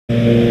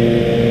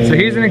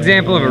an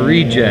example of a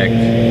reject.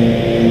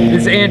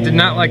 This ant did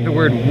not like the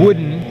word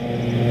wooden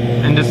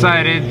and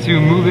decided to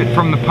move it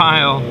from the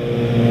pile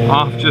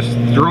off, just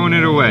throwing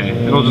it away.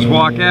 It'll just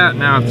walk out,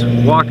 now it's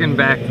walking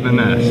back to the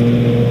nest.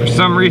 For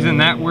some reason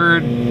that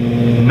word,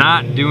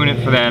 not doing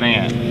it for that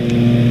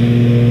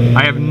ant.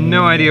 I have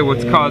no idea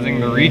what's causing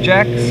the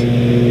rejects,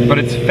 but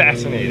it's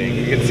fascinating.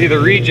 You can see the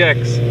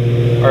rejects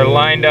are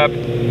lined up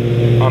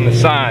on the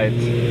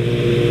sides,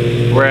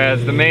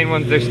 whereas the main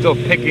ones, they're still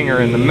picking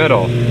are in the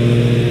middle.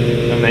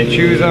 And they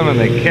choose them and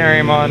they carry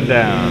them on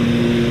down.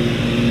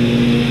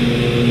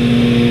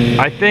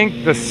 I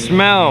think the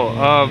smell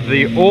of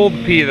the old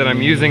pea that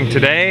I'm using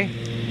today,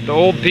 the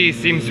old pea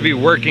seems to be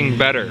working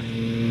better.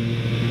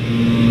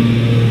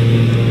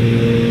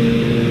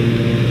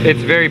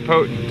 It's very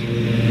potent.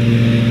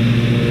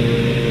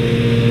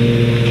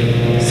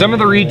 Some of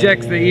the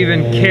rejects, they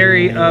even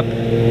carry up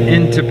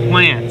into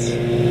plants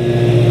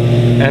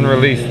and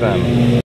release them.